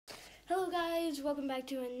Hello guys, welcome back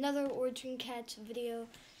to another Origin Cats video.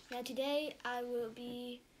 Now today I will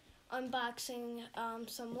be unboxing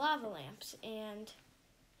some lava lamps, and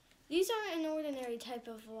these aren't an ordinary type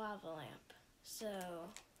of lava lamp. So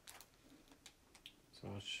why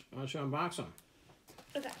don't you unbox them?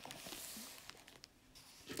 Okay.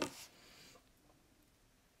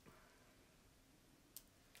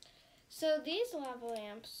 So these lava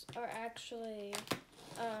lamps are actually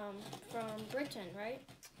from Britain, right?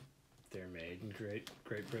 They're made in Great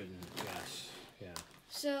Britain. Yes. Yeah.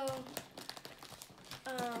 So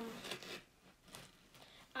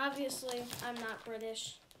obviously I'm not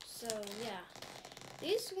British, so yeah.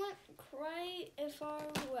 These went quite a far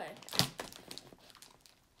away.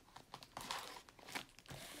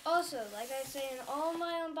 Also, like I say in all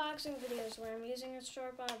my unboxing videos where I'm using a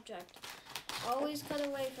sharp object, always cut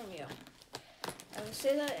away from you. I will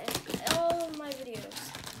say that in all of my videos,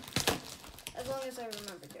 as long as I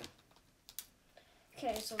remember to.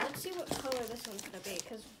 Okay, so let's see what color this one's going to be,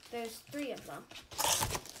 because there's 3 of them.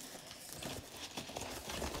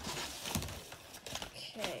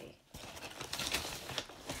 Okay.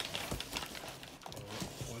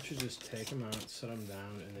 Why don't you just take them out, set them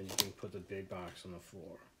down, and then you can put the big box on the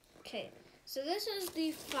floor. Okay, so this is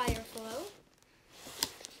the fireflow.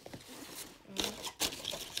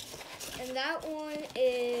 And that one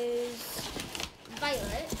is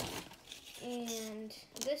violet. And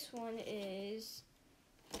this one is...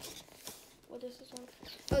 What is this one?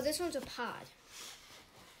 Oh, this one's a pod.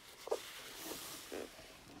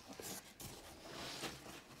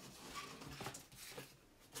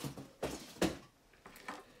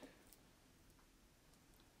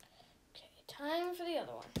 Okay, time for the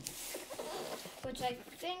other one, which I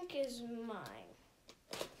think is mine.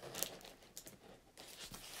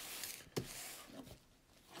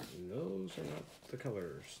 Those are not the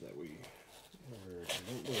colors that we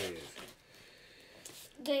don't believe.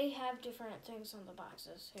 They have different things on the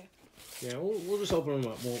boxes here. Yeah, we'll just open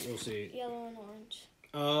them up. We'll see. Yellow and orange.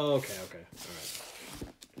 Oh, okay, all right.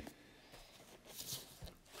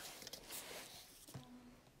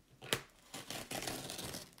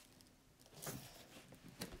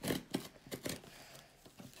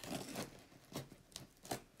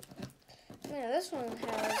 Yeah, this one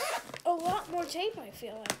has a lot more tape, I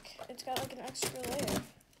feel like. It's got like an extra layer.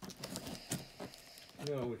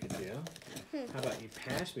 You know what we could do? How about you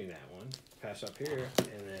pass me that one, pass up here,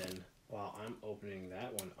 and then while I'm opening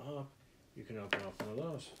that one up, you can open up one of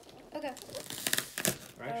those. Okay.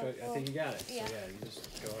 Or actually, I think you got it. Yeah. So yeah, you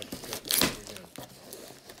just go ahead.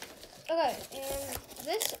 You're Okay, and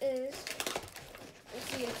this is, let's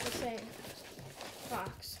see, it's the same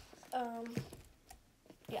box.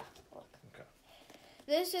 Yeah, look. Okay.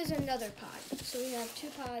 This is another pod. So we have 2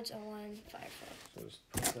 pods and 1 fireflow. So just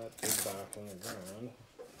put that big box on the ground.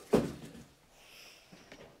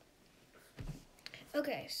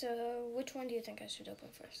 Okay, so which one do you think I should open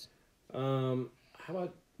first? How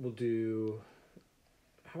about we do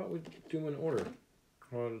them in order?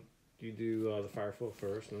 How about you do the fireflow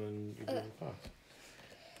first, and then you do the pods?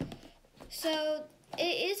 So it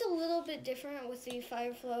is a little bit different with the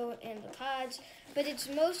fireflow and the pods, but it's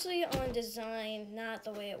mostly on design, not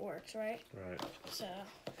the way it works, right? Right. So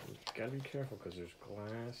You gotta be careful because there's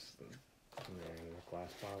glass. There's a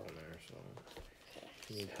glass bottle in there, so if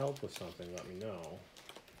you need help with something, let me know.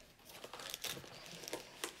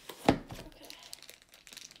 okay.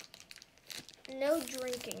 No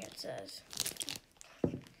drinking, it says.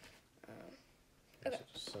 Okay. So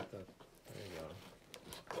just set that. There you go.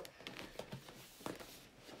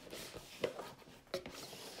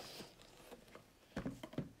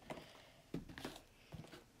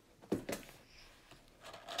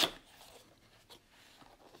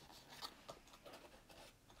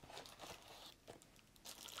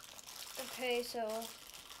 Okay, so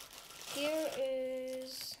here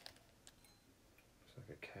is It's like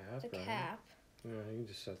a cap. the right? cap. Yeah, you can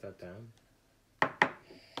just set that down.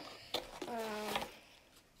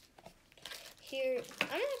 Here,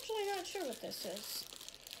 I'm actually not sure what this is.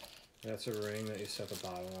 That's a ring that you set the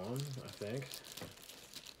bottle on, I think.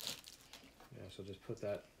 Yeah, so just put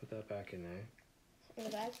that back in there. In the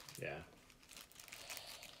bag? Yeah.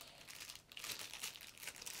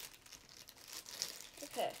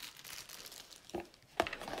 Okay.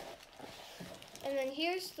 And then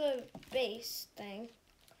here's the base thing,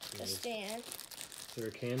 the stand. Is there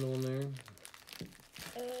a candle in there?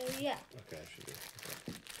 Yeah. Okay, I should do.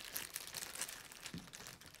 Okay.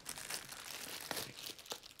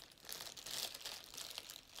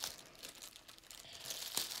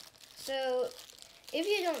 So, if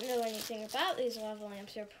you don't know anything about these lava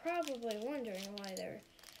lamps, you're probably wondering why there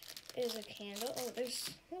is a candle. Oh, there's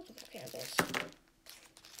multiple candles.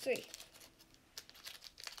 3.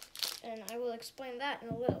 And I will explain that in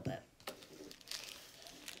a little bit.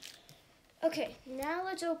 Okay, now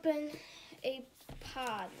let's open a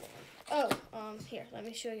pod one. Oh, here, let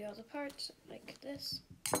me show you all the parts, like this.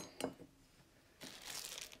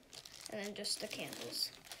 And then just the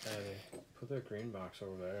candles. Put the green box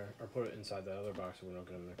over there, or put it inside the other box so we don't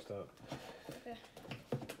get them mixed up. Okay.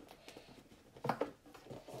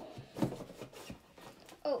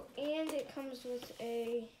 Oh, and it comes with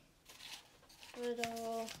a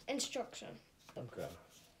little instruction. Okay.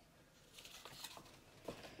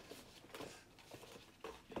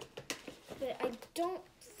 But I don't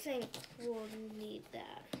think we'll need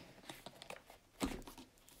that.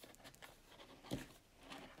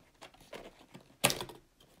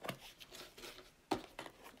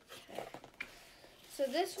 Okay. So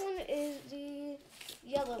this one is the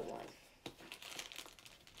yellow one.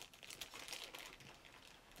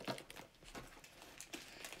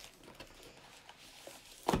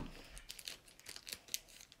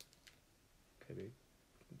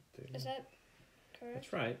 Is that correct?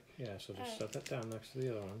 That's right. Yeah, so just set that down next to the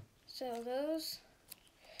other one. So those,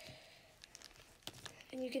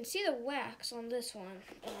 and you can see the wax on this one,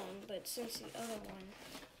 but since the other one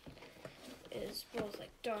is both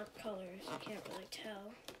like dark colors, you can't really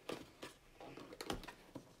tell.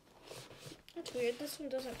 That's weird. This one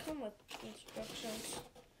doesn't come with instructions.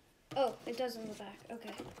 Oh, it does in the back.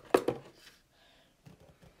 Okay.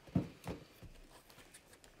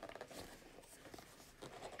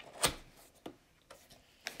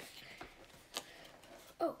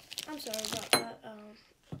 Oh, I'm sorry about that.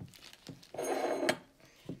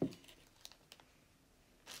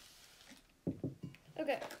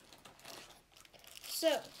 Okay.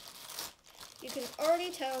 So, you can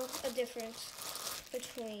already tell a difference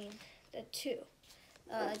between the two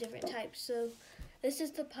different types. So, this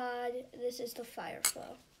is the pod, this is the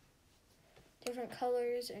fireflow. Different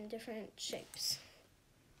colors and different shapes.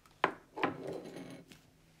 I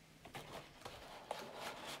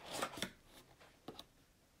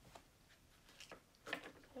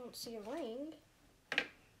don't see a ring.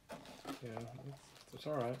 Yeah, it's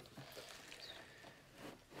all right.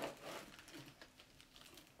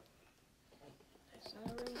 There's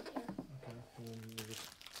not a ring here. Okay, and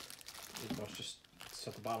then let's just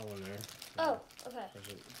set the bottle in there. Oh, okay.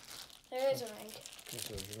 There is a ring. Yes,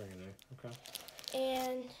 there's a ring in there. Okay.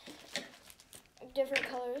 And different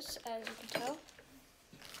colors, as you can tell.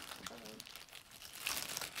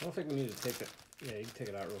 I don't think we need to take it. Yeah, you can take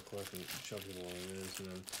it out real quick and show people what it is, and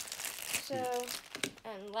then. So,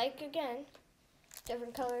 and like again,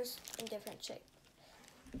 different colors and different shape.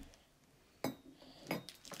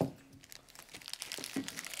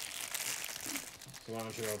 So why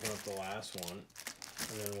don't you open up the last one,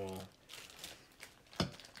 and then we'll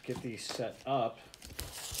get these set up.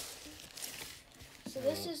 So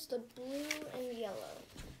this is the blue and yellow.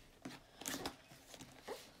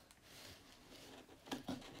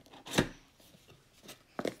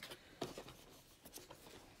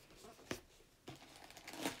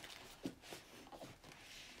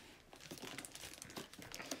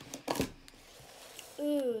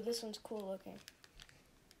 Ooh, this one's cool looking.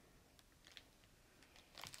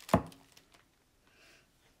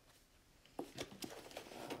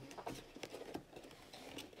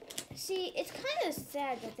 See, it's kind of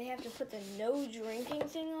sad that they have to put the no drinking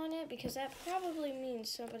thing on it because that probably means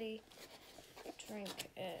somebody drink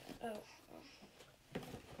it. Oh.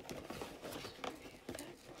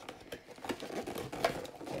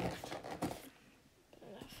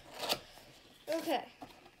 Okay.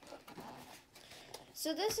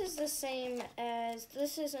 So this is the same as,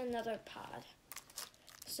 this is another pod.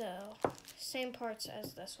 So, same parts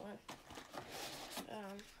as this one.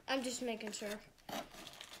 I'm just making sure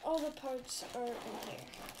all the parts are in here.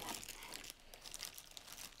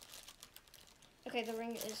 Okay, the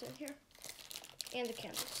ring is in here. And the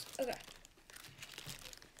candles. Okay.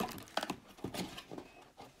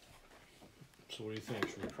 So what do you think?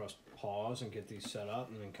 Should we press pause and get these set up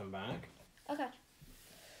and then come back? Okay.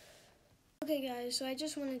 Okay guys, so I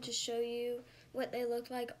just wanted to show you what they look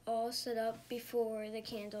like all set up before the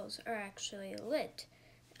candles are actually lit.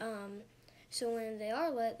 So when they are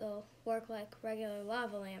lit, they'll work like regular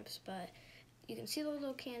lava lamps, but you can see the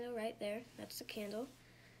little candle right there. That's the candle.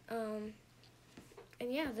 And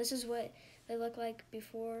yeah, this is what they look like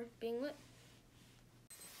before being lit.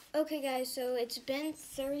 Okay guys, so it's been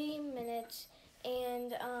 30 minutes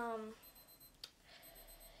and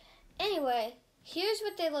anyway, here's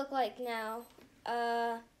what they look like now.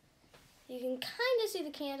 You can kind of see the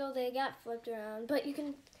candle. They got flipped around, but you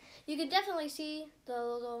can definitely see the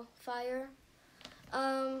little fire.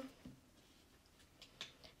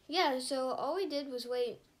 yeah, so all we did was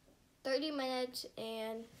wait 30 minutes,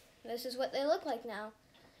 and this is what they look like now.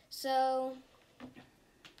 So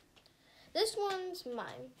this one's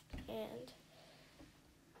mine, and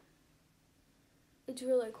it's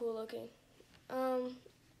really cool looking.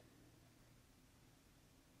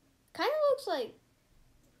 Kind of looks like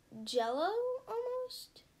Jello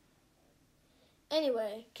almost.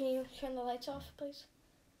 Anyway, can you turn the lights off, please?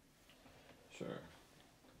 Sure.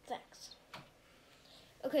 Thanks.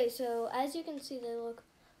 Okay, so as you can see, they look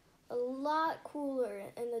a lot cooler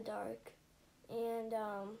in the dark, and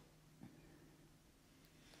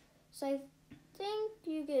so I think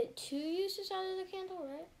you get 2 uses out of the candle,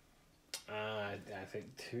 right? I think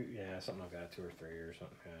 2, yeah, something like that, 2 or 3 or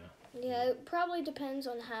something, yeah. Yeah, it probably depends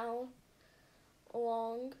on how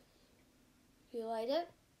long you light it,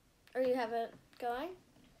 or you have it going.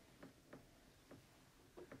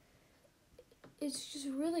 It's just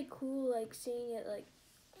really cool, like, seeing it, like,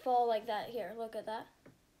 fall like that. Here, look at that.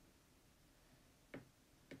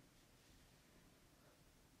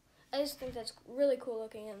 I just think that's really cool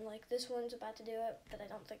looking, and, like, this one's about to do it, but I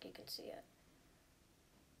don't think you can see it.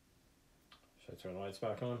 Should I turn the lights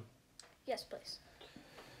back on? Yes, please.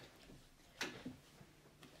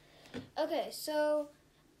 Okay, so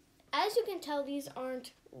as you can tell, these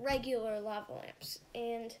aren't regular lava lamps,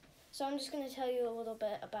 and so I'm just going to tell you a little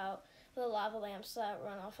bit about the lava lamps that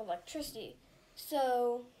run off electricity.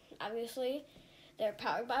 So obviously they're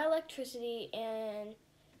powered by electricity, and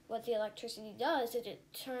what the electricity does is it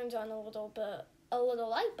turns on a little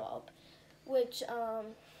light bulb, which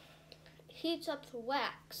heats up the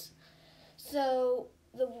wax. So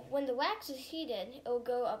when the wax is heated, it will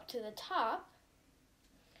go up to the top,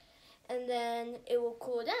 and then it will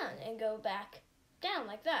cool down and go back down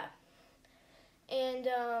like that. And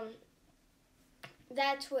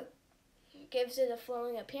that's what gives it a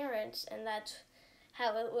flowing appearance, and that's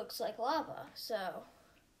how it looks like lava. So,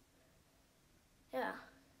 yeah.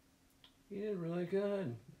 You did really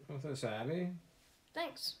good with this, Abby.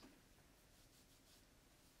 Thanks.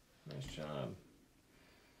 Nice job.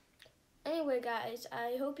 Anyway, guys,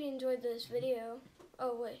 I hope you enjoyed this video.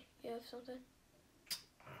 Oh, wait, you have something?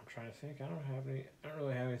 I'm trying to think. I don't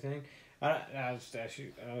really have anything. I'll just ask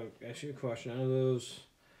you a question. Out of those,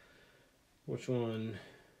 which one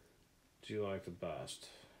do you like the best?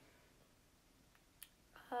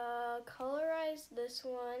 Colorize this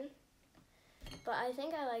one, but I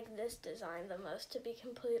think I like this design the most, to be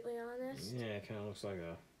completely honest. Yeah, it kind of looks like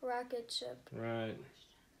a Rocket ship. Right.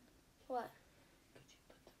 What? Could you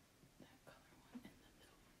put that color one in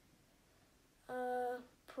the middle?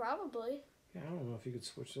 Probably. Yeah, I don't know if you could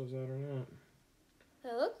switch those out or not.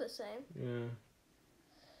 They look the same. Yeah.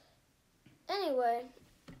 Anyway,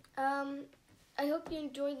 I hope you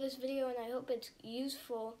enjoyed this video, and I hope it's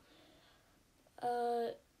useful.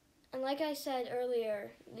 And like I said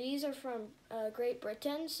earlier, these are from Great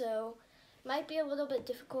Britain, so might be a little bit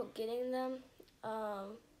difficult getting them.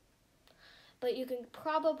 But you can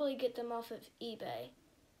probably get them off of eBay.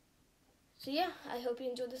 So yeah, I hope you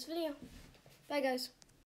enjoyed this video. Bye, guys.